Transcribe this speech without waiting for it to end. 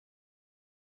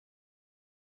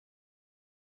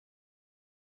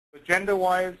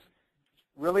Agenda-wise,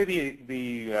 really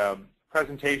the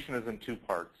presentation is in two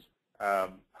parts,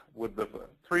 with the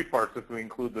three parts if we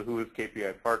include the who is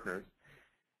KPI Partners.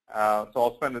 So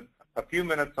I'll spend a few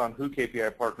minutes on who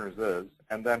KPI Partners is,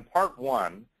 and then part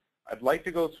one, I'd like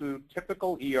to go through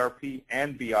typical ERP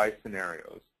and BI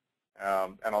scenarios,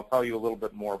 and I'll tell you a little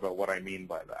bit more about what I mean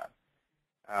by that.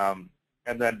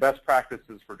 And then best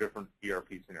practices for different ERP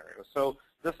scenarios. So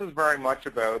this is very much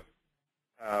about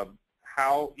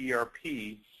how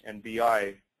ERP and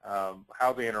BI,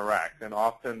 how they interact. And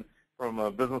often from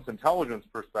a business intelligence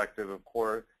perspective, of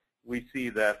course, we see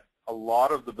that a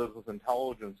lot of the business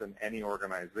intelligence in any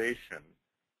organization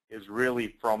is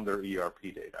really from their ERP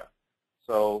data.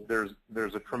 So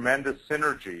there's a tremendous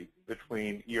synergy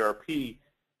between ERP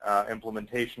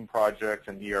implementation projects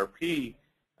and ERP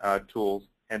tools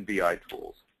and BI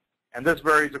tools. And this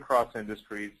varies across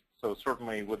industries. So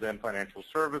certainly within financial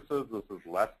services, this is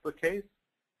less the case,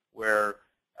 where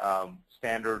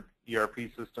standard ERP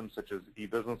systems such as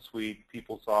eBusiness Suite,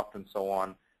 PeopleSoft, and so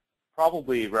on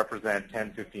probably represent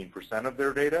 10–15% of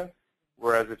their data,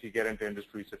 whereas if you get into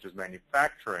industries such as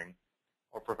manufacturing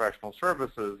or professional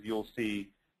services, you'll see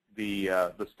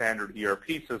the standard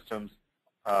ERP systems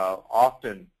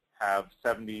often have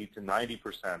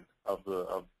 70–90% of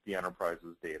the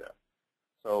enterprise's data.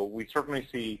 So we certainly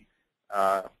see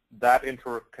that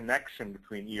interconnection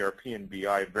between ERP and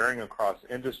BI varying across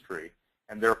industry,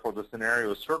 and therefore the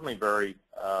scenarios certainly vary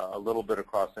a little bit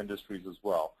across industries as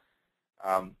well.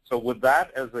 So with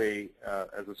that as a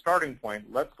starting point,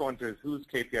 let's go into who's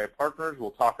KPI Partners.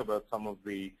 We'll talk about some of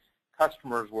the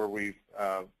customers where we've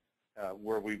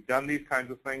done these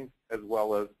kinds of things, as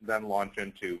well as then launch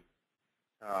into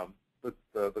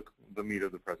the meat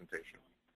of the presentation.